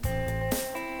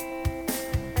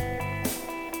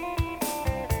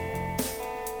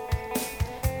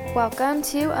Welcome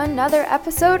to another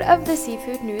episode of the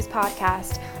Seafood News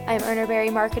Podcast. I'm Urner Barry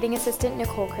Marketing Assistant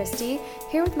Nicole Christie,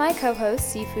 here with my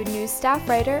co-host, Seafood News staff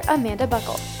writer Amanda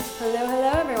Buckle.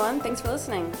 Hello everyone. Thanks for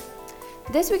listening.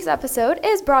 This week's episode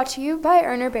is brought to you by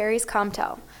Urner Barry's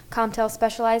Comtel. Comtel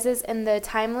specializes in the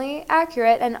timely,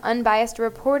 accurate, and unbiased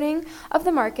reporting of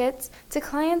the markets to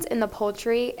clients in the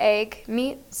poultry, egg,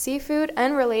 meat, seafood,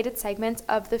 and related segments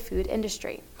of the food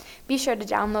industry. Be sure to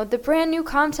download the brand new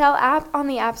Comtel app on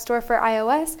the App Store for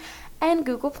iOS and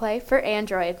Google Play for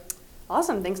Android.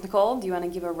 Awesome. Thanks, Nicole. Do you want to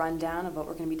give a rundown of what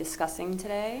we're going to be discussing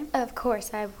today? Of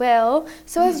course I will.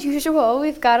 So as usual,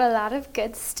 we've got a lot of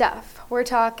good stuff. We're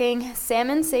talking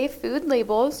salmon-safe food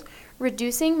labels,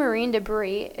 reducing marine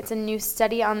debris. It's a new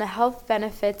study on the health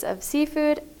benefits of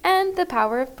seafood and the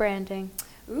power of branding.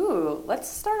 Ooh, let's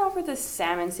start off with the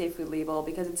salmon safe food label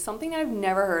because it's something I've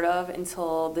never heard of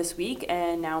until this week,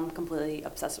 and now I'm completely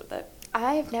obsessed with it.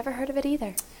 I've never heard of it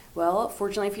either. Well,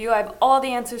 fortunately for you, I have all the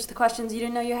answers to questions you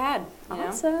didn't know you had.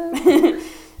 Awesome.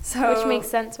 Which makes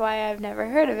sense why I've never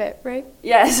heard of it, right?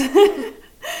 Yes.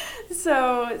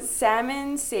 So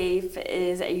Salmon Safe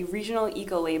is a regional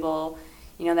eco-label,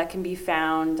 that can be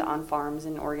found on farms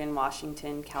in Oregon,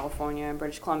 Washington, California, and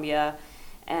British Columbia.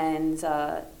 And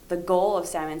the goal of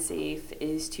Salmon Safe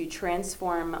is to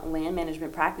transform land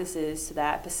management practices so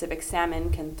that Pacific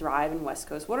salmon can thrive in West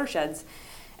Coast watersheds.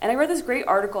 And I read this great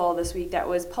article this week that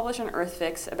was published on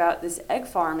EarthFix about this egg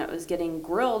farm that was getting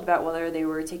grilled about whether they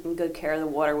were taking good care of the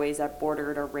waterways that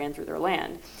bordered or ran through their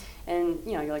land. And,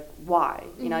 you're like, why?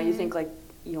 You think,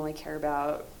 you only care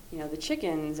about, the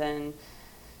chickens and,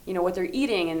 what they're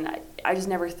eating. And I just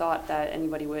never thought that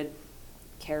anybody would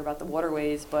care about the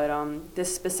waterways. But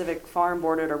this specific farm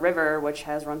bordered a river which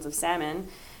has runs of salmon.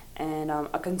 And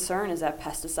a concern is that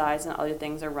pesticides and other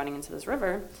things are running into this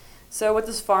river. So what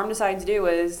this farm decided to do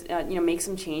is, make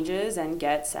some changes and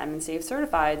get Salmon Safe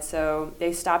certified. So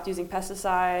they stopped using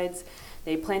pesticides,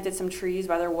 they planted some trees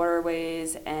by their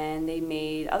waterways, and they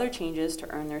made other changes to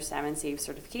earn their Salmon Safe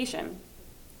certification.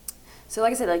 So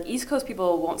like I said, East Coast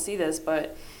people won't see this,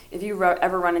 but if you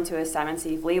ever run into a Salmon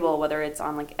Safe label, whether it's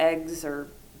on eggs or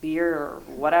beer or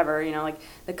whatever,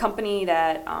 the company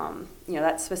that,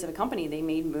 that specific company, they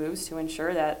made moves to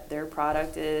ensure that their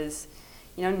product is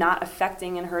not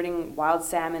affecting and hurting wild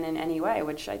salmon in any way,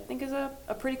 which I think is a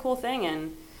pretty cool thing.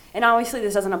 And obviously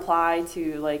this doesn't apply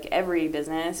to every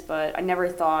business, but I never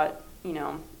thought,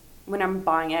 when I'm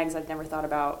buying eggs, I've never thought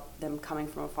about them coming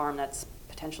from a farm that's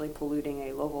potentially polluting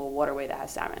a local waterway that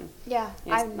has salmon. Yeah,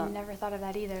 I've never thought of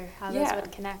that either, how those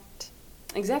would connect.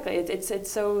 Exactly.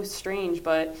 It's so strange,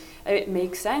 but it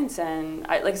makes sense. And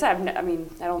like I said, I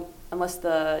don't, unless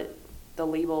the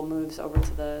label moves over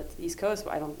to the East Coast,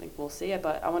 I don't think we'll see it,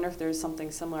 but I wonder if there's something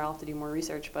similar. I'll have to do more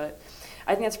research, but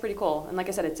I think that's pretty cool. And like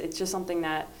I said, it's just something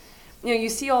that, you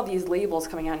see all these labels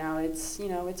coming out now. It's,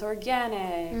 it's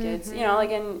organic, it's,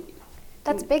 and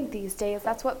that's big these days.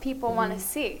 That's what people want to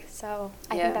see. So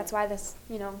I think that's why this,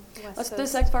 That's what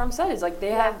this egg farm said is they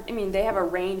have, they have a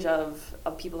range of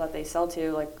people that they sell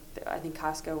to. I think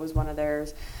Costco was one of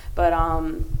theirs, but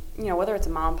whether it's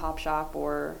a mom and pop shop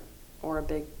or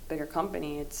a bigger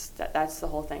company, that's the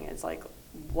whole thing. It's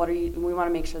we want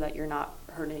to make sure that you're not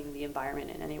hurting the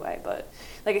environment in any way. But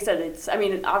like I said,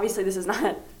 obviously this is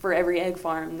not for every egg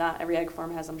farm. Not every egg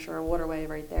farm has, I'm sure, a waterway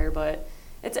right there, but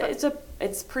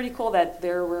it's pretty cool that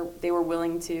they were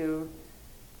willing to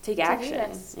take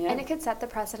action. And it could set the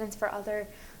precedence for other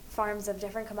farms of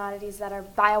different commodities that are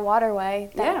by a waterway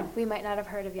that we might not have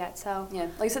heard of yet. So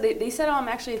like I said, they said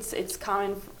actually it's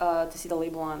common to see the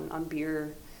label on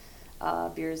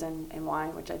beers and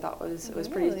wine, which I thought was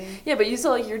pretty. Yeah, but you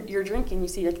still you're drinking, you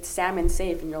see Salmon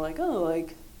Safe, and you're like,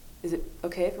 is it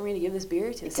okay for me to give this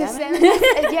beer to salmon?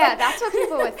 Yeah, that's what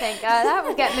people would think. That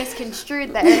would get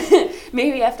misconstrued there.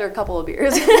 Maybe after a couple of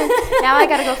beers. Now I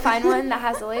gotta go find one that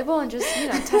has a label and just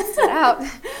test it out.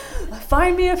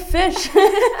 Find me a fish.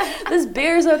 This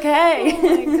beer's okay.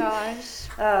 Oh my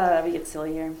gosh. We get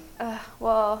silly here.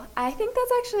 Well, I think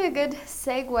that's actually a good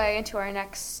segue into our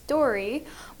next story,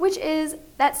 which is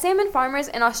that salmon farmers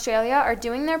in Australia are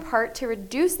doing their part to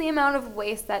reduce the amount of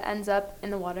waste that ends up in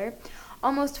the water.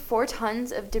 Almost 4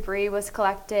 tons of debris was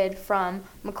collected from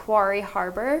Macquarie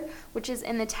Harbour, which is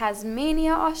in the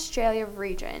Tasmania, Australia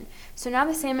region. So now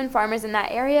the salmon farmers in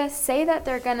that area say that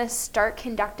they're going to start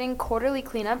conducting quarterly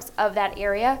cleanups of that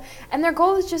area, and their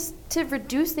goal is just to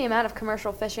reduce the amount of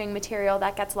commercial fishing material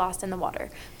that gets lost in the water.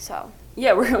 So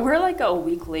yeah, we're a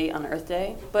week late on Earth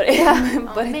Day, but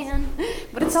but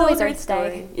it's always still a great Earth story.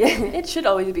 Day. Yeah, it should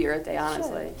always be Earth Day,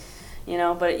 honestly.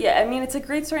 But yeah, it's a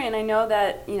great story, and I know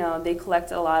that, they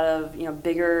collect a lot of,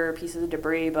 bigger pieces of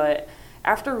debris, but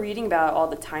after reading about all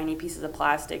the tiny pieces of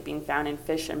plastic being found in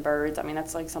fish and birds, I mean,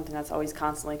 that's like something that's always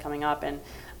constantly coming up, and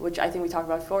which I think we talked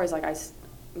about before is like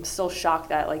I'm still shocked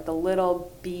that like the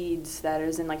little beads that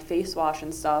is in like face wash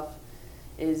and stuff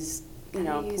is, you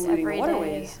know, polluting the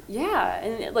waterways. Yeah,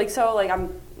 and like so like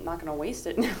I'm not gonna waste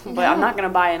it, but I'm not gonna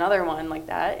buy another one like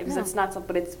that because it's not something.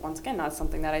 But it's once again not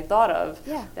something that I thought of.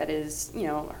 Yeah. That is, you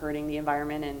know, hurting the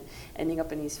environment and ending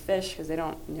up in these fish because they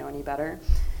don't know any better,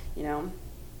 you know.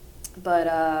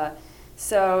 But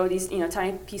so these, you know,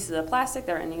 tiny pieces of plastic,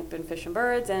 they're ending up in fish and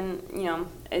birds, and you know,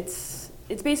 it's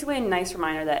basically a nice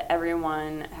reminder that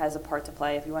everyone has a part to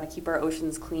play if we want to keep our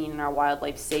oceans clean and our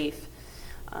wildlife safe.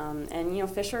 And you know,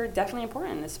 fish are definitely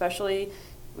important, especially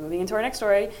moving into our next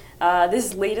story.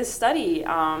 This latest study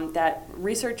that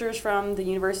researchers from the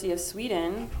University of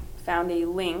Sweden found a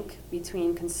link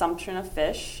between consumption of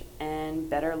fish and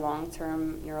better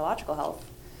long-term neurological health.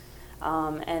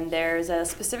 And there's a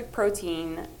specific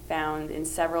protein found in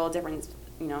several different,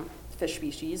 you know, fish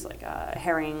species like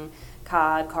herring,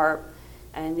 cod, carp,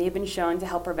 and they've been shown to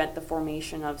help prevent the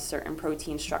formation of certain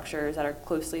protein structures that are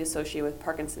closely associated with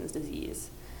Parkinson's disease.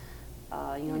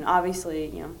 You know, and obviously,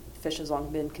 you know, fish has long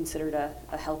been considered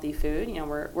a healthy food. You know,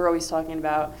 we're always talking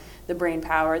about the brain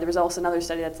power. There was also another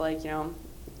study that's like, you know,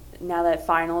 now that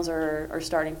finals are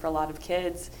starting for a lot of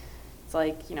kids, it's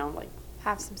like, you know, like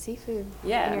Have some seafood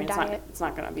yeah, in I your mean, diet. it's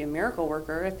not going to be a miracle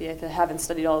worker if you haven't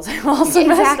studied all semester.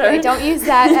 Exactly. Don't use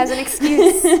that as an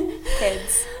excuse,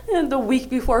 kids. And the week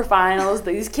before finals,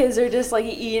 these kids are just like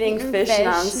eating fish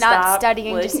nonstop. Not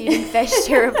studying, like, just eating fish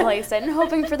to replace it and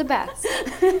hoping for the best.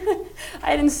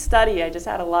 I didn't study. I just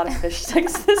had a lot of fish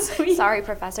sticks this week. Sorry,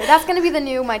 professor. That's going to be the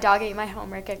new my dog ate my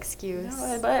homework excuse.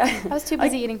 No, but I was too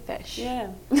busy eating fish.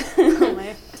 Yeah. Oh,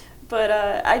 my. But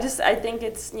I think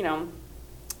it's, you know,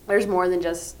 there's more than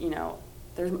just, you know,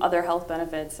 there's other health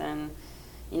benefits, and,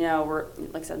 you know, we're,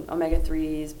 like I said,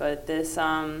 omega-3s, but this,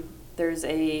 there's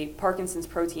a Parkinson's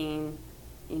protein,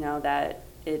 you know, that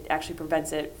it actually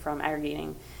prevents it from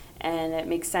aggregating. And it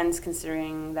makes sense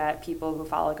considering that people who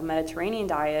follow like a Mediterranean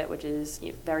diet, which is,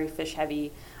 you know, very fish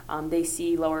heavy, they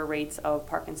see lower rates of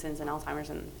Parkinson's and Alzheimer's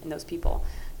in those people.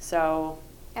 So,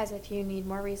 As if you need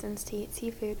more reasons to eat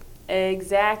seafood.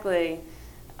 exactly.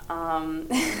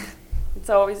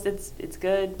 It's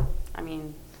good. I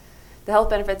mean, the health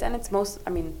benefits, and it's most, I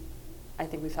mean, I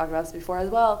think we've talked about this before as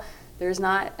well. There's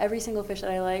not every single fish that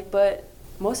I like, but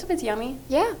most of it's yummy.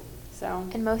 Yeah. So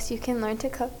And most you can learn to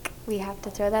cook. We have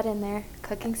to throw that in there.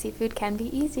 Cooking seafood can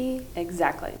be easy.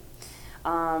 exactly.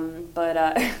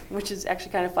 But which is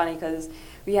actually kind of funny because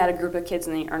we had a group of kids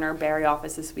in our Barry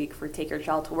office this week for Take Your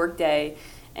Child to Work Day,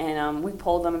 and we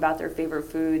polled them about their favorite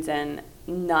foods, and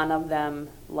none of them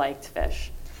liked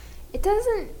fish. It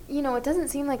doesn't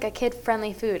seem like a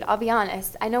kid-friendly food, I'll be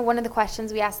honest. I know one of the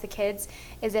questions we asked the kids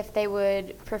is if they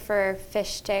would prefer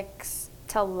fish sticks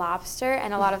to lobster,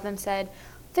 and a lot of them said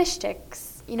fish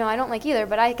sticks. You know, I don't like either,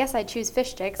 but I guess I'd choose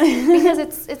fish sticks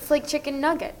because it's like chicken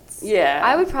nuggets. Yeah.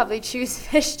 I would probably choose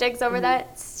fish sticks over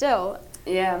that still.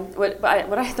 Yeah. What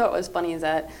I thought was funny is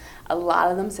that a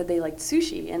lot of them said they liked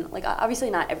sushi, and like obviously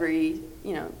not every,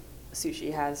 you know,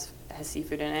 sushi has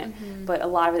seafood in it, but a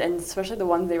lot of it, and especially the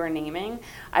ones they were naming,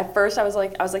 at first I was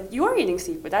like you are eating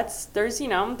seafood,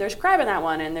 there's crab in that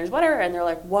one, and there's whatever, and they're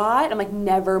like, what? I'm like,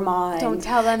 never mind, Don't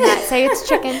tell them that. Say it's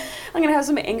chicken. I'm gonna have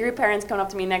some angry parents coming up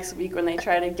to me next week when they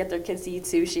try to get their kids to eat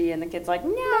sushi, and the kid's like,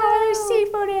 no, there's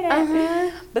seafood in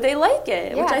it. But they like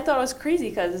it, which Yeah. I thought was crazy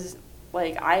because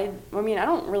like I mean, I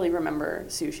don't really remember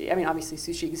sushi. I mean, obviously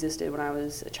sushi existed when I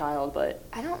was a child, but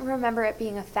I don't remember it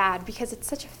being a fad because it's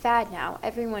such a fad now.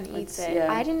 Everyone eats it.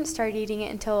 yeah. I didn't start eating it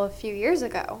until a few years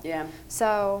ago. yeah.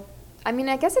 So, I mean,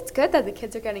 I guess it's good that the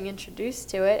kids are getting introduced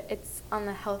to it. It's on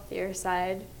the healthier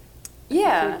side of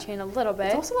Yeah. the food chain a little bit.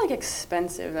 It's also like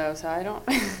expensive though, so I don't.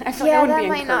 I feel like I that wouldn't be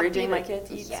might not be encouraging my the- kids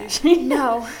to eat yeah. sushi.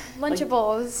 No,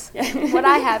 Lunchables. Yeah. What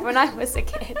I had when I was a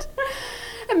kid.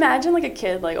 Imagine like a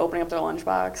kid like opening up their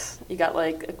lunchbox. You got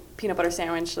like a peanut butter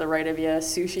sandwich to the right of you,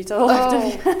 sushi to the left of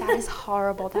you. That is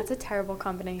horrible. That's a terrible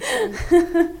combination.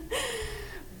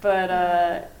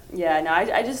 But yeah, no,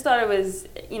 I just thought it was,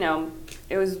 you know,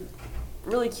 it was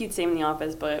really cute same in the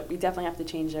office, but we definitely have to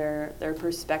change their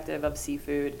perspective of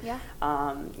seafood. Yeah.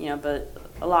 You know, but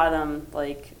a lot of them,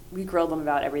 like, we grilled them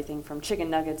about everything from chicken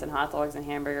nuggets and hot dogs and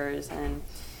hamburgers. And,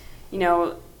 you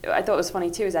know, I thought it was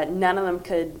funny, too, is that none of them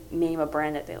could name a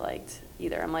brand that they liked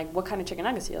either. I'm like, what kind of chicken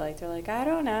nuggets do you like? They're like, I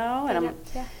don't know. And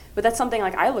Yeah. but that's something,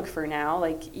 like, I look for now.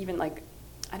 Like, even, like,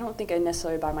 I don't think I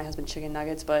necessarily buy my husband chicken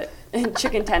nuggets, but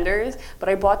chicken tenders. But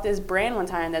I bought this brand one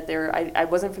time that I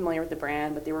wasn't familiar with the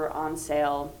brand, but they were on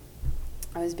sale.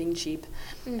 I was being cheap.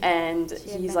 Mm. And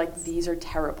She he's like, admits. these are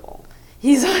terrible.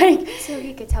 He's like, So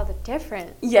he could tell the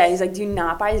difference. yeah, he's like, do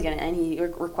not buy these again. And he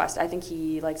requests, I think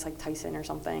he likes like Tyson or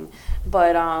something.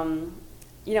 But,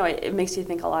 you know, it makes you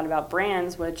think a lot about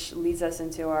brands, which leads us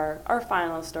into our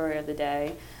final story of the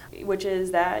day, which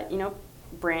is that, you know,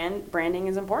 branding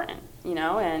is important, you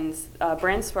know, and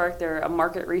BrandSpark, they're a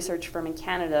market research firm in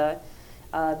Canada.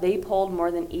 They polled more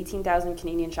than 18,000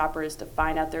 Canadian shoppers to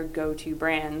find out their go-to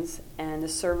brands, and the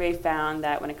survey found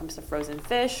that when it comes to frozen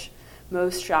fish,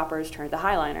 most shoppers turn to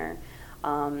High Liner.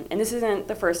 And this isn't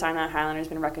the first time that High Liner has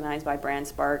been recognized by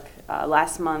BrandSpark.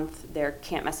 Last month, their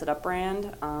Can't Mess It Up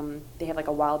brand, they have like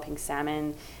a wild pink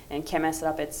salmon, and Can't Mess It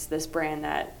Up, it's this brand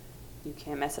that you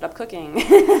can't mess it up cooking.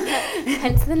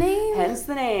 Hence the name. Hence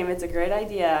the name. It's a great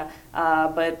idea.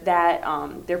 But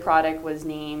that their product was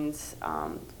named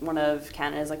one of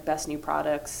Canada's like best new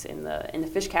products in the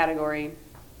fish category.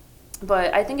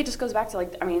 But I think it just goes back to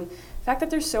like, I mean, the fact that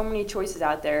there's so many choices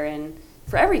out there and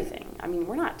for everything. I mean,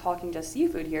 we're not talking just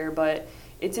seafood here, but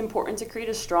it's important to create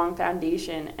a strong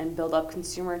foundation and build up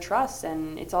consumer trust.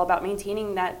 And it's all about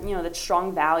maintaining that, you know, that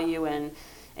strong value and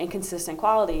consistent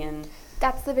quality. And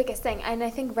That's the biggest thing. And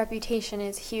I think reputation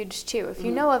is huge too. If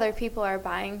you know other people are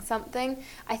buying something,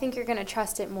 I think you're going to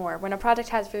trust it more. When a product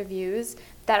has reviews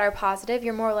that are positive,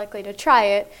 you're more likely to try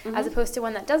it as opposed to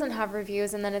one that doesn't have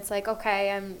reviews and then it's like,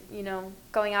 okay, I'm, you know,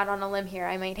 going out on a limb here.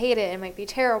 I might hate it. It might be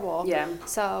terrible. Yeah.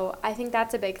 So I think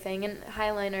that's a big thing. And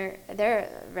High Liner, they're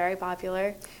very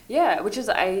popular. Yeah, which is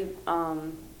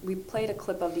we played a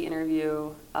clip of the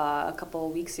interview a couple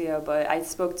of weeks ago, but I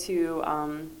spoke to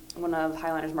one of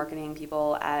High Liner's marketing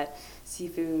people at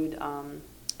Seafood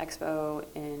Expo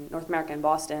in North America in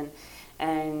Boston,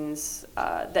 and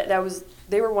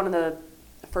they were one of the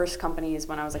first companies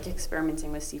when I was like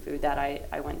experimenting with seafood that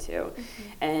I went to,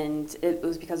 and it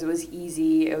was because it was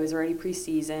easy, it was already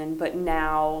pre-seasoned. But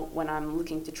now when I'm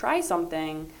looking to try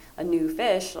something, a new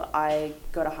fish, I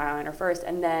go to High Liner first,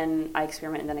 and then I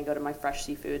experiment, and then I go to my fresh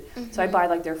seafood. So I buy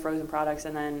like their frozen products,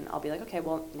 and then I'll be like, okay,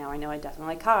 well now I know I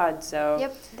definitely like cod, so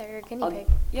Yep, they're your guinea pig.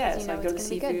 yeah, 'cause you so know I go to it's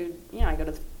gonna be good. seafood. You know, I go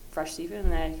to the fresh seafood,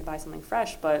 and then I can buy something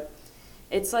fresh. But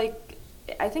it's like,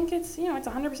 I think it's, you know, it's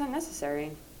 100%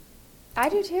 necessary. I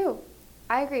do too.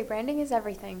 I agree. Branding is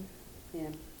everything. Yeah,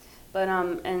 but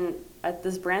and at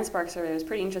this BrandSpark survey, it was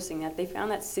pretty interesting that they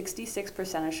found that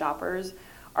 66% of shoppers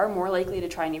are more likely to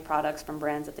try new products from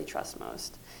brands that they trust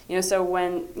most. You know, so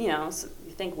when, you know, so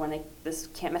you think when this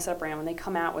Can't Mess Up brand, when they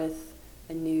come out with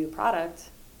a new product,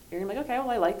 you're gonna be like, okay, well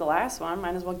I like the last one,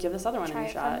 might as well give this other one Try a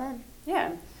it shot. from them.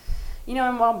 Yeah. You know,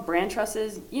 and while brand trust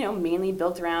is, you know, mainly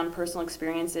built around personal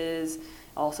experiences,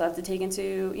 also have to take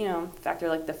into, you know, factor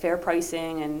like the fair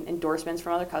pricing and endorsements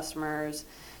from other customers.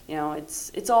 You know,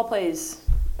 it's all plays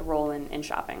a role in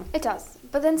shopping. It does.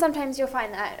 But then sometimes you'll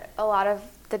find that a lot of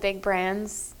the big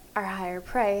brands are higher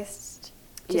priced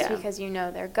just Yeah. because you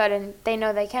know they're good and they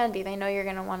know they can be. They know you're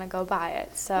going to want to go buy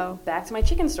it. So Back to my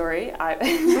chicken story.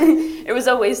 It was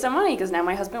a waste of money because now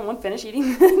my husband won't finish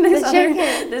eating this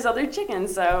other chicken.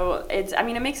 So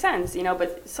it makes sense, you know,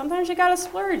 but sometimes you got to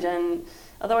splurge and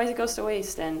otherwise it goes to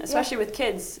waste. And especially with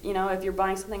kids, you know, if you're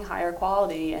buying something higher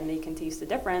quality and they can taste the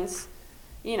difference,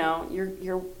 you know,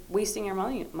 you're wasting your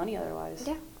money otherwise.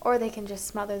 yeah. Or they can just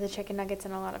smother the chicken nuggets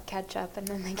in a lot of ketchup and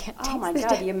then they can't taste Oh my the God,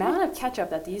 the difference. amount of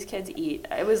ketchup that these kids eat.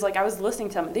 It was like I was listening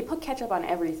to them. They put ketchup on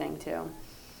everything too.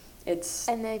 It's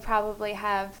And they probably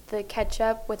have the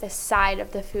ketchup with a side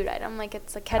of the food item. Like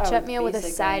it's a ketchup meal with a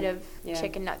basically, side of yeah.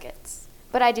 chicken nuggets.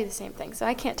 But I do the same thing, so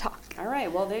I can't talk. all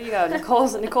right. Well, there you go.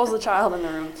 Nicole's the child in the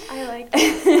room. I like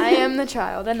this. I am the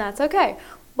child, and that's okay.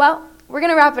 Well, we're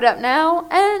going to wrap it up now.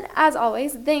 And as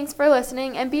always, thanks for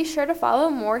listening. And be sure to follow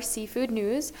more seafood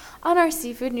news on our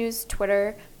Seafood News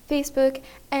Twitter, Facebook,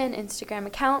 and Instagram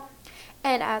account.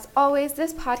 And as always,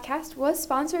 this podcast was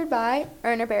sponsored by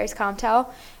Urner Barry's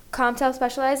Comtel. Comtel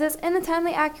specializes in the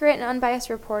timely, accurate, and unbiased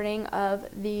reporting of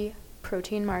the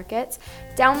protein markets.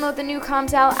 Download the new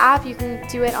Comtel app. You can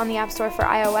do it on the App Store for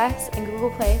iOS and Google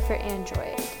Play for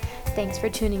Android. Thanks for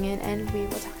tuning in, and we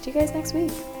will talk to you guys next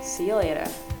week. See you later.